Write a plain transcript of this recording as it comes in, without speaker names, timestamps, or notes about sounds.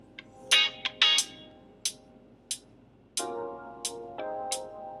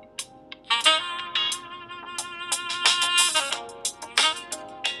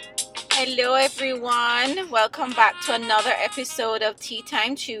Hello, everyone. Welcome back to another episode of Tea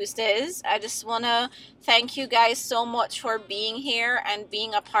Time Tuesdays. I just want to thank you guys so much for being here and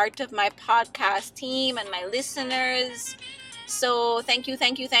being a part of my podcast team and my listeners. So, thank you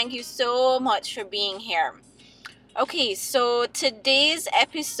so much for being here. Okay, so today's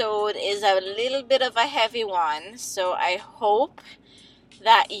episode is a little bit of a heavy one. So, I hope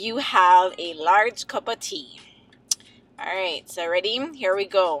that you have a large cup of tea. All right, so ready? Here we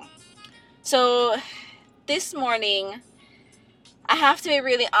go. So, this morning, I have to be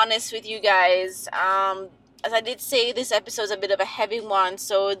really honest with you guys. As I did say, this episode is a bit of a heavy one.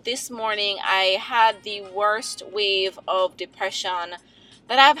 So, this morning, I had the worst wave of depression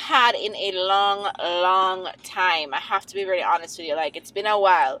that I've had in a long time. I have to be very honest with you. Like, it's been a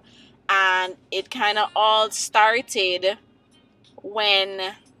while. And it kind of all started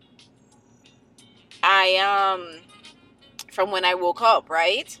when from when I woke up,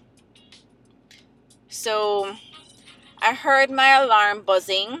 right? So, I heard my alarm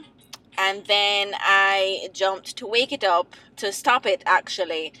buzzing and then I jumped to wake it up, to stop it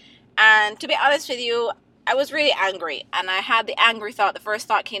actually. And to be honest with you, I was really angry and I had the angry thought. The first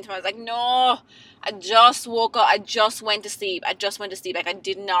thought came to me, I was like, no, I just woke up. I just went to sleep. Like I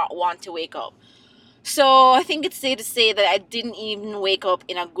did not want to wake up. So I think it's safe to say that I didn't even wake up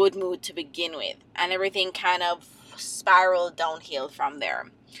in a good mood to begin with. And everything kind of spiraled downhill from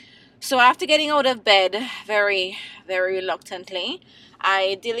there. So after getting out of bed very reluctantly,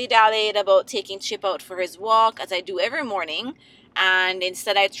 I dilly-dallied about taking Chip out for his walk as I do every morning. And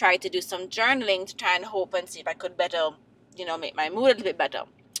instead I tried to do some journaling to try and hope and see if I could better, make my mood a little bit better.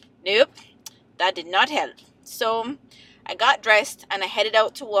 Nope, that did not help. So I got dressed and I headed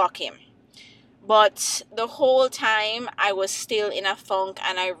out to walk him. But the whole time I was still in a funk,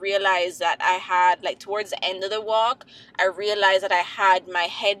 and I realized that I had, like, towards the end of the walk, I realized that I had my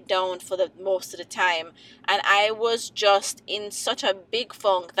head down for the most of the time. And I was just in such a big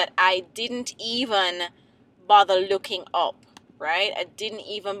funk that I didn't even bother looking up, right? I didn't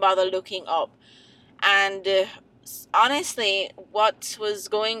even bother looking up. And honestly, some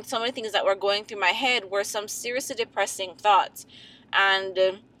of the things that were going through my head were some seriously depressing thoughts.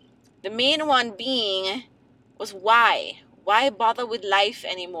 And the main one being was why? Why bother with life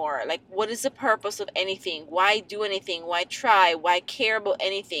anymore? Like, what is the purpose of anything? Why do anything? Why try? Why care about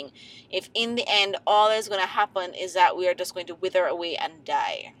anything? If in the end, all that's going to happen is that we are just going to wither away and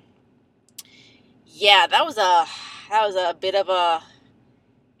die. Yeah, that was a bit of a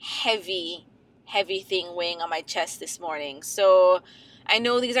heavy thing weighing on my chest this morning. So I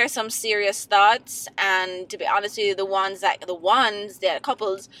know these are some serious thoughts, and to be honest with you, a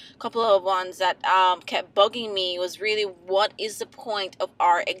couple of ones that kept bugging me was really, what is the point of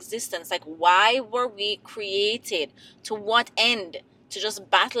our existence? Like, why were we created? To what end? To just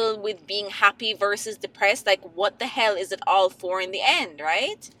battle with being happy versus depressed? Like, what the hell is it all for in the end,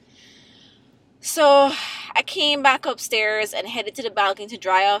 right? So I came back upstairs and headed to the balcony to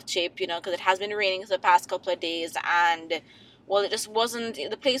dry off Chip, because it has been raining for the past couple of days. And, well,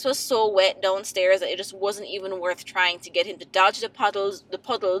 the place was so wet downstairs that it just wasn't even worth trying to get him to dodge the puddles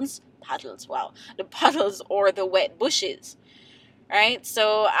or the wet bushes. Right?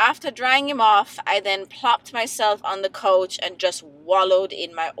 So after drying him off, I then plopped myself on the couch and just wallowed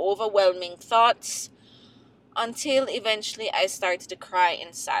in my overwhelming thoughts, until eventually I started to cry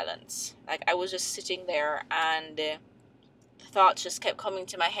in silence. Like, I was just sitting there, and thoughts just kept coming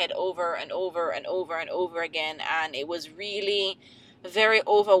to my head over and over again, and it was really very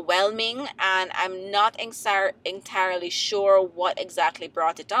overwhelming, and I'm not entirely sure what exactly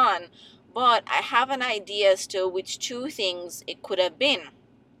brought it on, but I have an idea as to which two things it could have been.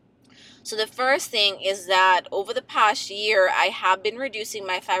 So the first thing is that over the past year, I have been reducing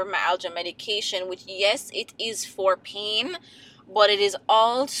my fibromyalgia medication, which, yes, it is for pain, but it is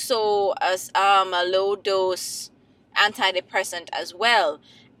also a low dose antidepressant as well.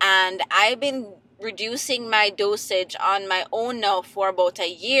 And I've been reducing my dosage on my own now for about a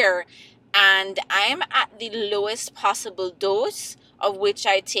year, and I'm at the lowest possible dose, of which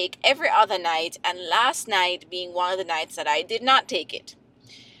I take every other night, and last night being one of the nights that I did not take it.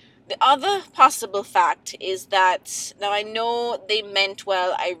 The other possible fact is that, now I know they meant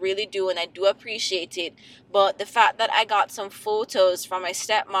well, I really do, and I do appreciate it, but the fact that I got some photos from my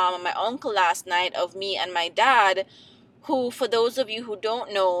stepmom and my uncle last night of me and my dad, who, for those of you who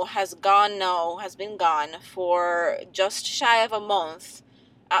don't know, has been gone for just shy of a month.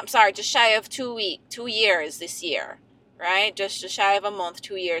 Just shy of 2 years this year, right? Just shy of a month,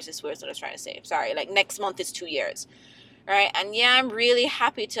 2 years is what I was trying to say. Sorry, like next month is 2 years. Right? And yeah, I'm really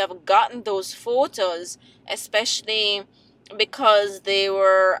happy to have gotten those photos, especially because they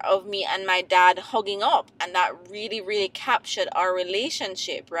were of me and my dad hugging up, and that really, really captured our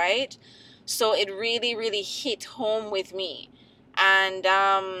relationship, right? So it really, really hit home with me. And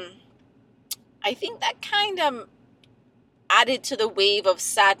I think that kind of added to the wave of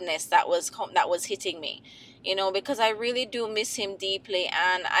sadness that was hitting me, because I really do miss him deeply,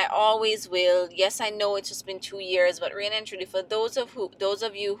 and I always will. Yes, I know it's just been 2 years, but really and truly, for those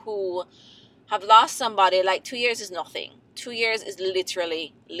of you who have lost somebody, like, 2 years is nothing. 2 years is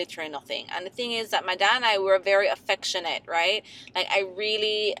literally nothing. And the thing is that my dad and I were very affectionate, right? Like, I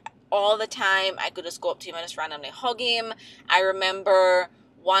really, all the time, I could just go up to him and just randomly hug him. I remember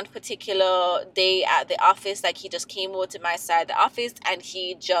one particular day at the office, like, he just came over to my side of the office, and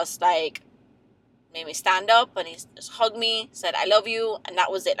he just, like, made me stand up, and he just hugged me, said I love you, and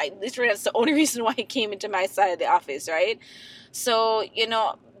that was it. Like, literally, that's the only reason why he came into my side of the office, right? So,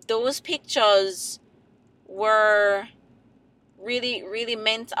 those pictures were really, really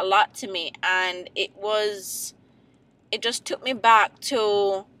meant a lot to me, and it just took me back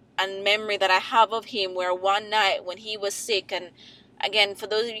to a memory that I have of him, where one night when he was sick, and again, for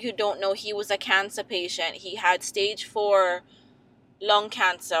those of you who don't know, he was a cancer patient. He had stage 4 lung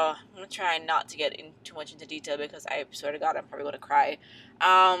cancer. I'm gonna try not to get too much into detail, because I swear to God, I'm probably gonna cry.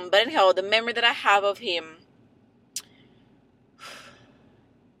 But anyhow, the memory that I have of him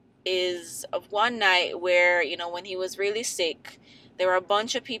is of one night where, when he was really sick, there were a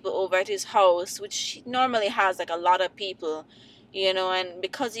bunch of people over at his house, which he normally has, like, a lot of people, and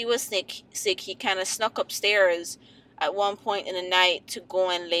because he was sick, he kind of snuck upstairs at one point in the night to go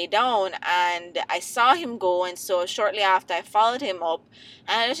and lay down, and I saw him go, and so shortly after I followed him up,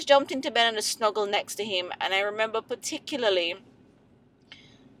 and I just jumped into bed and just snuggled next to him. And I remember particularly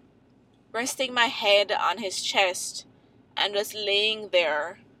resting my head on his chest and just laying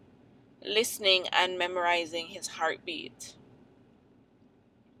there, listening and memorizing his heartbeat.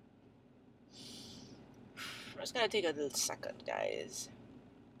 I'm just gonna take a little second, guys.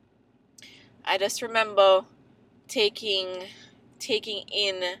 I just remember taking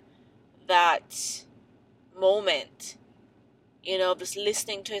in that moment, just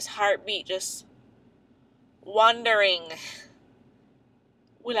listening to his heartbeat, just wondering,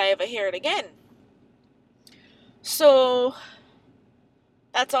 will I ever hear it again? So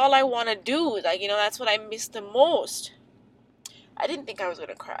that's all I want to do. Like, that's what I miss the most. I didn't think I was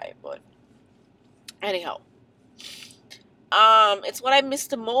gonna cry, but anyhow, it's what I miss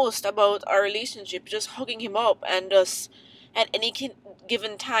the most about our relationship, just hugging him up, and just at any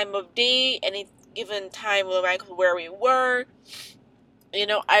given time of day, any given time, like, where we were,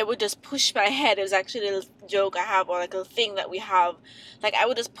 I would just push my head. It was actually a little joke I have, or like a thing that we have. Like, I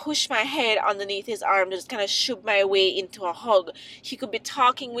would just push my head underneath his arm to just kind of shove my way into a hug. He could be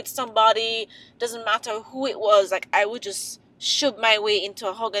talking with somebody, doesn't matter who it was. Like, I would just shove my way into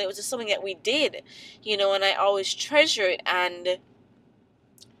a hug, and it was just something that we did, and I always treasure it. And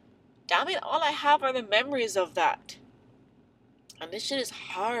damn it, all I have are the memories of that. And this shit is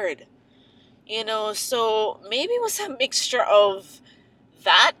hard, so maybe it was a mixture of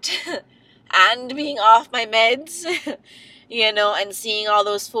that and being off my meds, and seeing all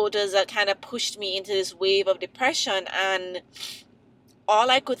those photos that kind of pushed me into this wave of depression. And all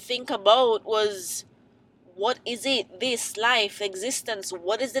I could think about was, what is it, this life, existence,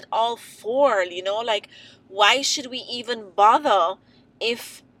 what is it all for? Like, why should we even bother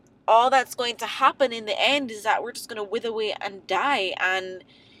if all that's going to happen in the end is that we're just going to wither away and die? And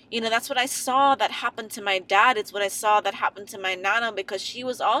that's what I saw that happened to my dad. It's what I saw that happened to my nana, because she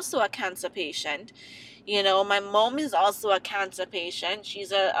was also a cancer patient. My mom is also a cancer patient. She's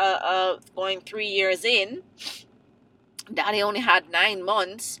going 3 years in. Daddy only had 9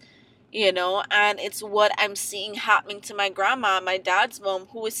 months. And it's what I'm seeing happening to my grandma, my dad's mom,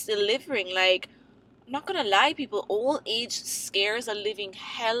 who is still living. Like, I'm not gonna lie, people, old age scares the living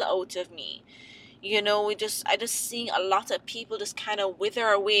hell out of me. I just seeing a lot of people just kind of wither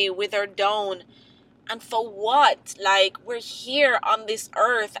away, wither down. And for what? Like, we're here on this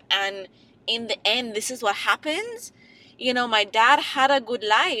earth, and in the end, this is what happens. My dad had a good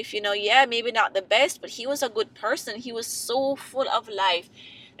life, yeah, maybe not the best, but he was a good person. He was so full of life.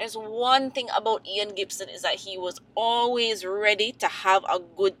 There's one thing about Ian Gibson, is that he was always ready to have a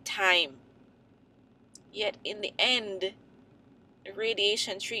good time. Yet in the end, the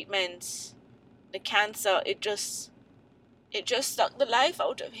radiation treatments, the cancer, it just sucked the life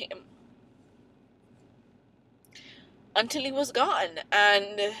out of him until he was gone.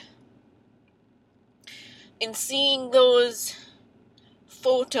 And in seeing those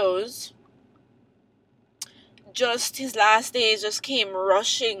photos, just his last days just came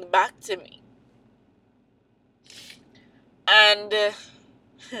rushing back to me. And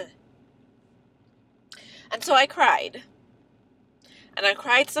and so I cried. And I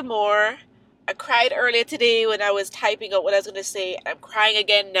cried some more. I cried earlier today when I was typing out what I was going to say. And I'm crying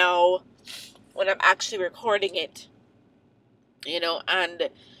again now when I'm actually recording it. And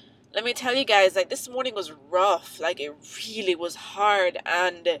let me tell you guys, like, this morning was rough. Like, it really was hard.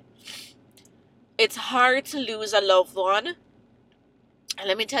 And it's hard to lose a loved one. And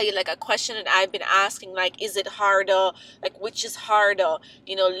let me tell you, like, a question that I've been asking, like, is it harder? Like, which is harder?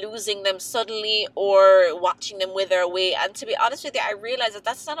 Losing them suddenly or watching them wither away? And to be honest with you, I realize that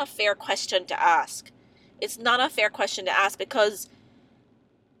that's not a fair question to ask. It's not a fair question to ask because,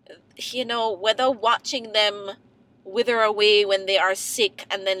 whether watching them wither away when they are sick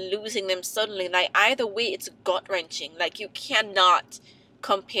and then losing them suddenly, like, either way, it's gut-wrenching. Like, you cannot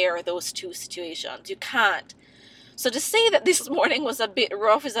compare those two situations. You can't. So to say that this morning was a bit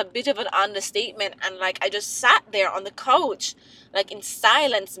rough is a bit of an understatement. And like, I just sat there on the couch, like in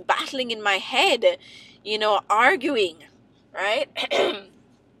silence, battling in my head, arguing, right? And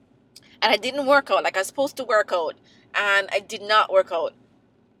I didn't work out like I was supposed to work out. And I did not work out,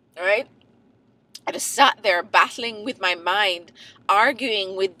 right? I just sat there battling with my mind,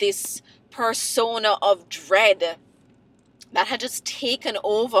 arguing with this persona of dread that had just taken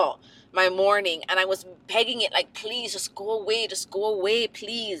over my morning, and I was begging it, like, please just go away,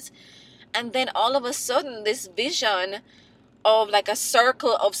 please. And then all of a sudden, this vision of like a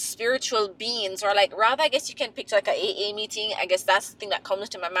circle of spiritual beings, or like, rather, I guess you can picture like a AA meeting. I guess that's the thing that comes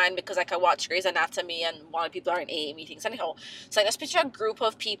to my mind because like I watch Grey's Anatomy and a lot of people are in AA meetings anyhow. So like, let's picture a group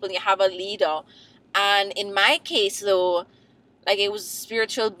of people and you have a leader. And in my case though, like, it was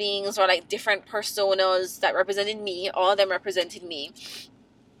spiritual beings or like different personas that represented me. All of them represented me.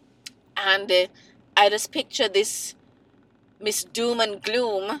 And I just picture this Miss Doom and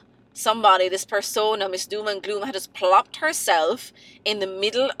Gloom, this persona, Miss Doom and Gloom, had just plopped herself in the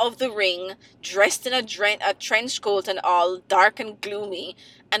middle of the ring, dressed in a trench coat and all, dark and gloomy,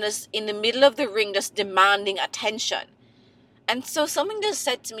 and just in the middle of the ring, just demanding attention. And so something just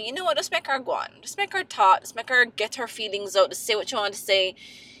said to me, you know what, just make her go on. Just make her talk. Just make her get her feelings out. Just say what you want to say,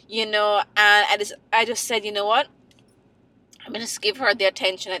 And I just said, you know what? I'm going to give her the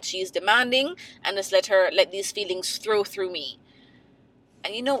attention that she's demanding and just let these feelings flow through me.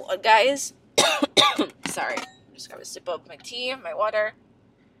 And you know what, guys? Sorry. I'm just going to sip up my tea, my water.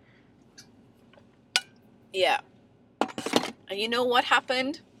 Yeah. And you know what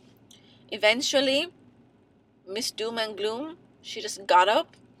happened? Eventually, Miss Doom and Gloom, she just got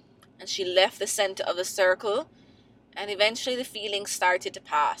up and she left the center of the circle, and eventually the feelings started to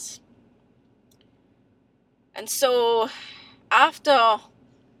pass. And so after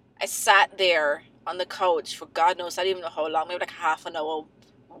I sat there on the couch for God knows, I don't even know how long, maybe like half an hour,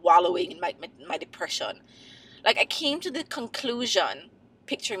 wallowing in my depression, like, I came to the conclusion,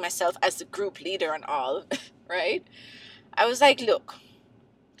 picturing myself as the group leader and all, right? I was like, look,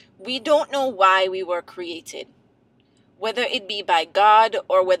 we don't know why we were created. Whether it be by God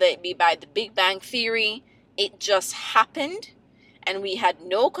or whether it be by the Big Bang Theory, it just happened and we had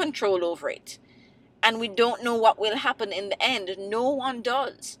no control over it. And we don't know what will happen in the end. No one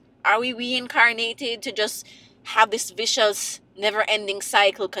does. Are we reincarnated to just have this vicious, never-ending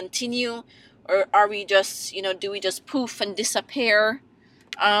cycle continue? Or are we just, do we just poof and disappear?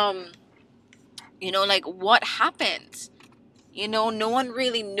 Like, what happens? No one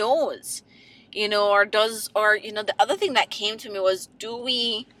really knows. The other thing that came to me was,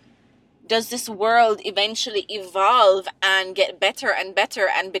 does this world eventually evolve and get better and better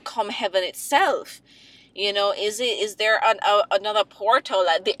and become heaven itself? Is there another portal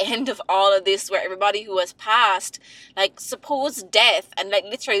at the end of all of this where everybody who has passed, like, suppose death, and like,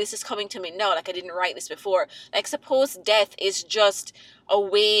 literally this is coming to me now, like, I didn't write this before, like, suppose death is just a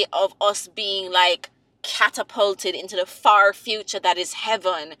way of us being like catapulted into the far future that is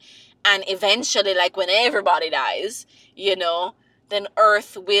heaven, and eventually, like, when everybody dies, then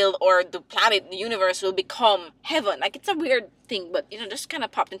Earth will, or the planet, the universe will become heaven. Like, it's a weird thing, but, just kind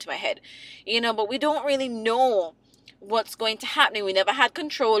of popped into my head, but we don't really know what's going to happen. We never had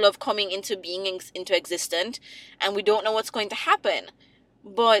control of coming into being, into existence, and we don't know what's going to happen.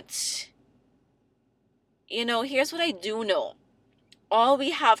 But, here's what I do know. All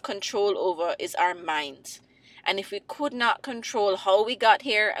we have control over is our minds. And if we could not control how we got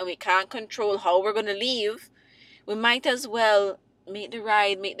here, and we can't control how we're going to leave, we might as well make the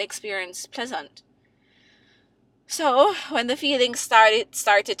ride, make the experience pleasant. So when the feelings started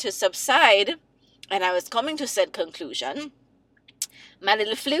to subside, and I was coming to said conclusion, my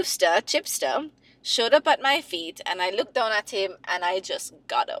little floofster, Chipster, showed up at my feet, and I looked down at him, and I just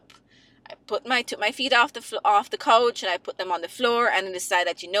got up. took my feet off off the couch, and I put them on the floor, and I decided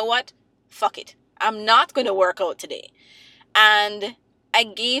that, you know what, fuck it, I'm not going to work out today. And I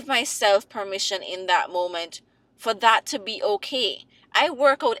gave myself permission in that moment for that to be okay. I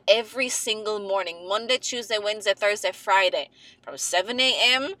work out every single morning, Monday, Tuesday, Wednesday, Thursday, Friday, from 7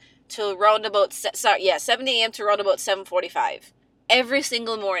 a.m. to round about 7 a.m. to round about 7:45 every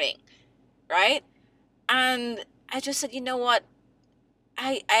single morning, right? And I just said, you know what?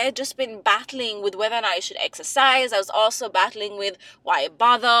 I had just been battling with whether or not I should exercise. I was also battling with, why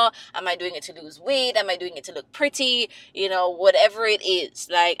bother? Am I doing it to lose weight? Am I doing it to look pretty? Whatever it is.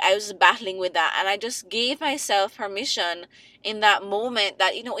 Like, I was battling with that. And I just gave myself permission in that moment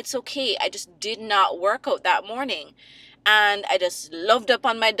that, it's okay. I just did not work out that morning. And I just loved up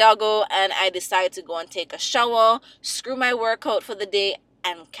on my doggo, and I decided to go and take a shower, screw my workout for the day.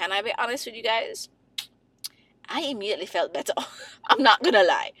 And can I be honest with you guys? I immediately felt better. I'm not gonna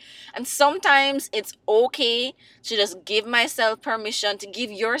lie. And sometimes it's okay to just give myself permission, to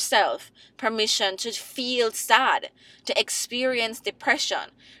give yourself permission to feel sad, to experience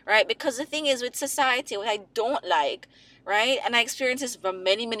depression, right? Because the thing is, with society, what I don't like, right, and I experienced this from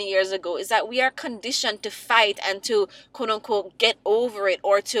many, many years ago, is that we are conditioned to fight and to, quote unquote, get over it,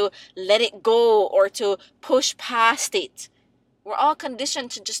 or to let it go, or to push past it. We're all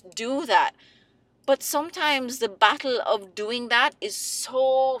conditioned to just do that. But sometimes the battle of doing that is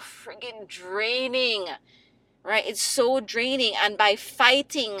so friggin' draining, right? It's so draining. And by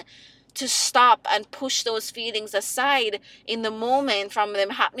fighting to stop and push those feelings aside in the moment, from them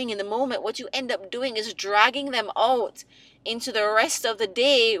happening in the moment, what you end up doing is dragging them out into the rest of the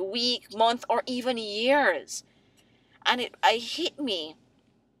day, week, month, or even years. And it hit me,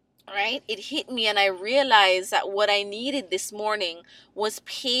 right? It hit me, and I realized that what I needed this morning was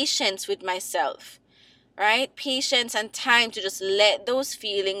patience with myself. Right? Patience and time to just let those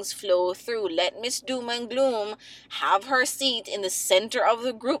feelings flow through. Let Miss Doom and Gloom have her seat in the center of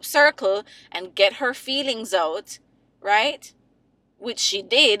the group circle and get her feelings out, right? Which she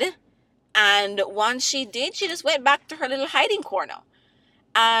did. And once she did, she just went back to her little hiding corner.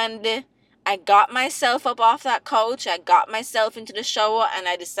 And I got myself up off that couch. I got myself into the shower, and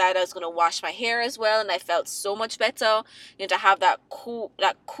I decided I was going to wash my hair as well. And I felt so much better, to have that cool,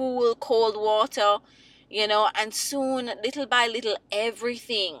 cold water, and soon, little by little,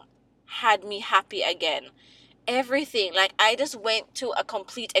 everything had me happy again. Everything. Like, I just went to a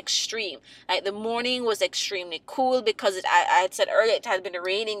complete extreme. Like, the morning was extremely cool because I had said earlier, it had been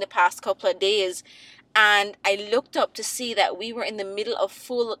raining the past couple of days. And I looked up to see that we were in the middle of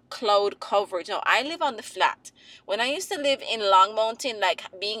full cloud coverage. Now, I live on the flat. When I used to live in Long Mountain, like,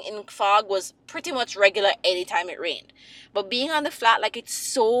 being in fog was pretty much regular anytime it rained. But being on the flat, like, it's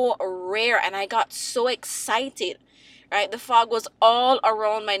so rare, and I got so excited, right? The fog was all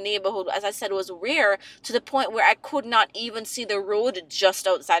around my neighborhood. As I said, it was rare to the point where I could not even see the road just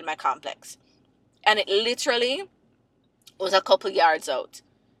outside my complex. And it literally was a couple yards out,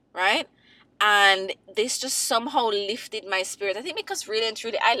 right? And this just somehow lifted my spirit. I think because really and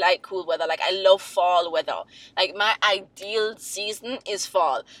truly, I like cool weather. Like, I love fall weather. Like, my ideal season is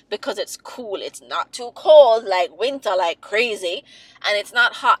fall because it's cool. It's not too cold like winter, like crazy. And it's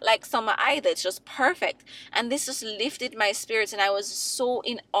not hot like summer either. It's just perfect. And this just lifted my spirits. And I was so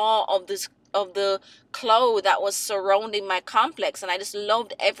in awe of the cloud that was surrounding my complex, and I just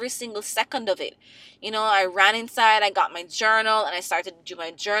loved every single second of it. I ran inside, I got my journal, and I started to do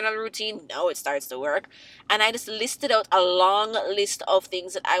my journal routine. Now it starts to work. And I just listed out a long list of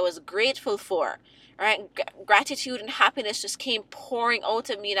things that I was grateful for, right? Gratitude and happiness just came pouring out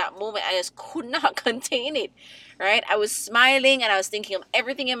of me in that moment. I just could not contain it, right? I was smiling, and I was thinking of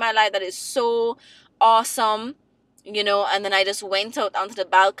everything in my life that is so awesome, and then I just went out onto the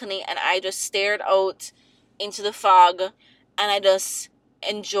balcony, and I just stared out into the fog, and I just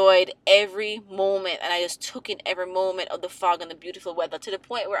enjoyed every moment, and I just took in every moment of the fog and the beautiful weather, to the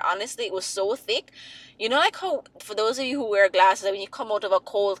point where, honestly, it was so thick. Like how, for those of you who wear glasses, when you come out of a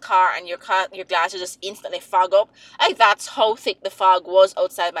cold car and your glasses just instantly fog up, like, that's how thick the fog was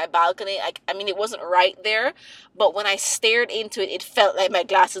outside my balcony. Like, I mean, it wasn't right there, but when I stared into it, it felt like my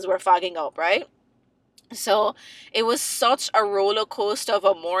glasses were fogging up, right? So it was such a roller coaster of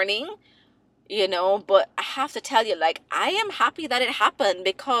a morning, but I have to tell you, like, I am happy that it happened,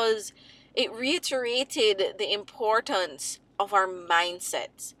 because it reiterated the importance of our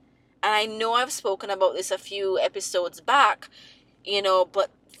mindset. And I know I've spoken about this a few episodes back,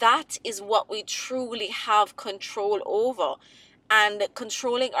 but that is what we truly have control over. And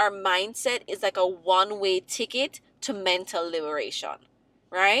controlling our mindset is like a one-way ticket to mental liberation,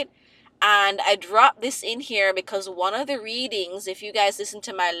 right? And I dropped this in here because one of the readings, if you guys listen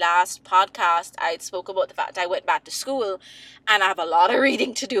to my last podcast, I spoke about the fact I went back to school and I have a lot of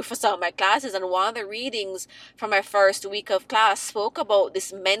reading to do for some of my classes. And one of the readings from my first week of class spoke about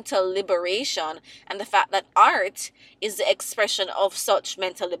this mental liberation and the fact that art is the expression of such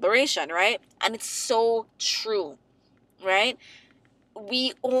mental liberation, right? And it's so true, right?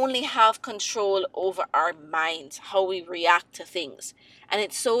 We only have control over our minds, how we react to things. And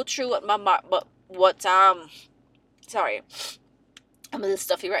it's so true sorry, I'm a little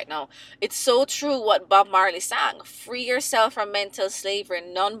stuffy right now. It's so true what Bob Marley sang. Free yourself from mental slavery.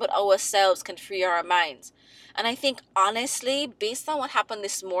 None but ourselves can free our minds. And I think honestly, based on what happened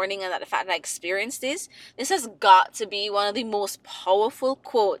this morning and the fact that I experienced this has got to be one of the most powerful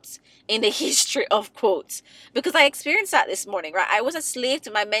quotes in the history of quotes. Because I experienced that this morning, right? I was a slave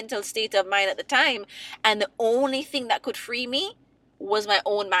to my mental state of mind at the time. And the only thing that could free me was my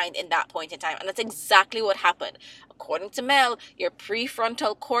own mind in that point in time. And that's exactly what happened. According to Mel, your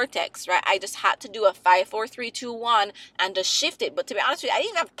prefrontal cortex, right? I just had to do a 5, 4, 3, 2, 1 and just shift it. But to be honest with you, I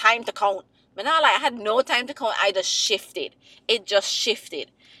didn't have time to count. But not like I had no time to count. I just shifted. It just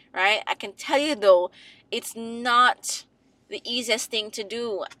shifted, right? I can tell you though, it's not the easiest thing to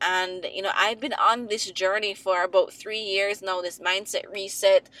do. And I've been on this journey for about 3 years now, this mindset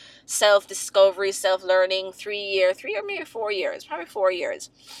reset, self-discovery, self-learning. 3 or maybe 4 years, probably 4 years,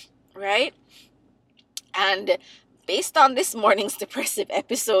 right? And based on this morning's depressive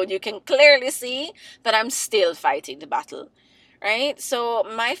episode, you can clearly see that I'm still fighting the battle, right? So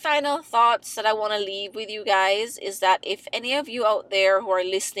my final thoughts that I want to leave with you guys is that if any of you out there who are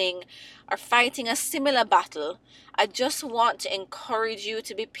listening are fighting a similar battle, I just want to encourage you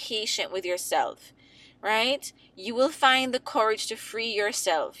to be patient with yourself, right? You will find the courage to free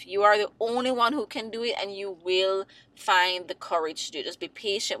yourself. You are the only one who can do it, and you will find the courage to do it. Just be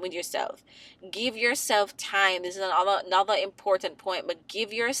patient with yourself. Give yourself time. This is another important point, but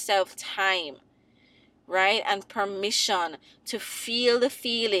give yourself time, right? And permission to feel the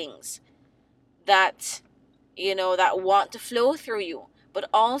feelings that, that want to flow through you. But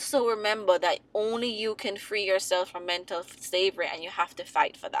also remember that only you can free yourself from mental slavery, and you have to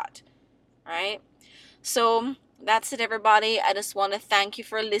fight for that, right? So that's it, everybody. I just want to thank you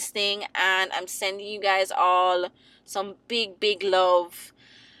for listening, and I'm sending you guys all some big, big love.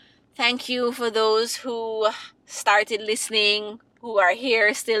 Thank you for those who started listening, who are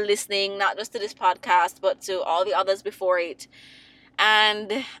here still listening, not just to this podcast, but to all the others before it.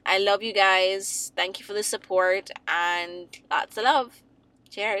 And I love you guys. Thank you for the support, and lots of love.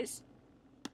 Cheers.